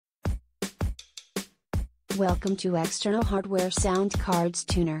Welcome to External Hardware Sound Cards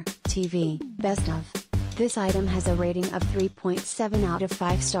Tuner, TV, Best of. This item has a rating of 3.7 out of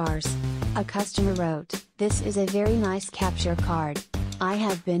 5 stars. A customer wrote, "This is a very nice capture card. I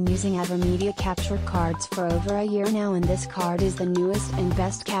have been using AVerMedia capture cards for over a year now, and this card is the newest and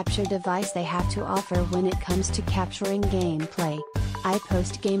best capture device they have to offer when it comes to capturing gameplay. I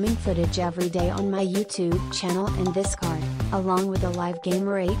post gaming footage every day on my YouTube channel, and this card, along with the Live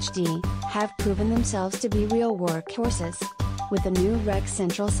Gamer HD, have proven themselves to be real workhorses. With the new Rec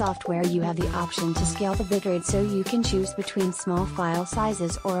Central software, you have the option to scale the bitrate so you can choose between small file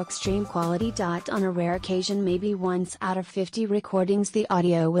sizes or extreme quality. On a rare occasion, maybe once out of 50 recordings, the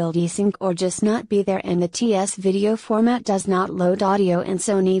audio will desync or just not be there, and the TS video format does not load audio in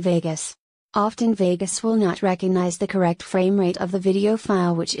Sony Vegas. Often Vegas will not recognize the correct frame rate of the video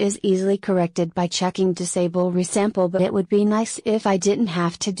file, which is easily corrected by checking disable resample, but it would be nice if I didn't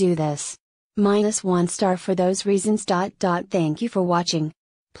have to do this. -1 star for those reasons. Thank you for watching.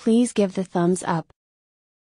 Please give the thumbs up.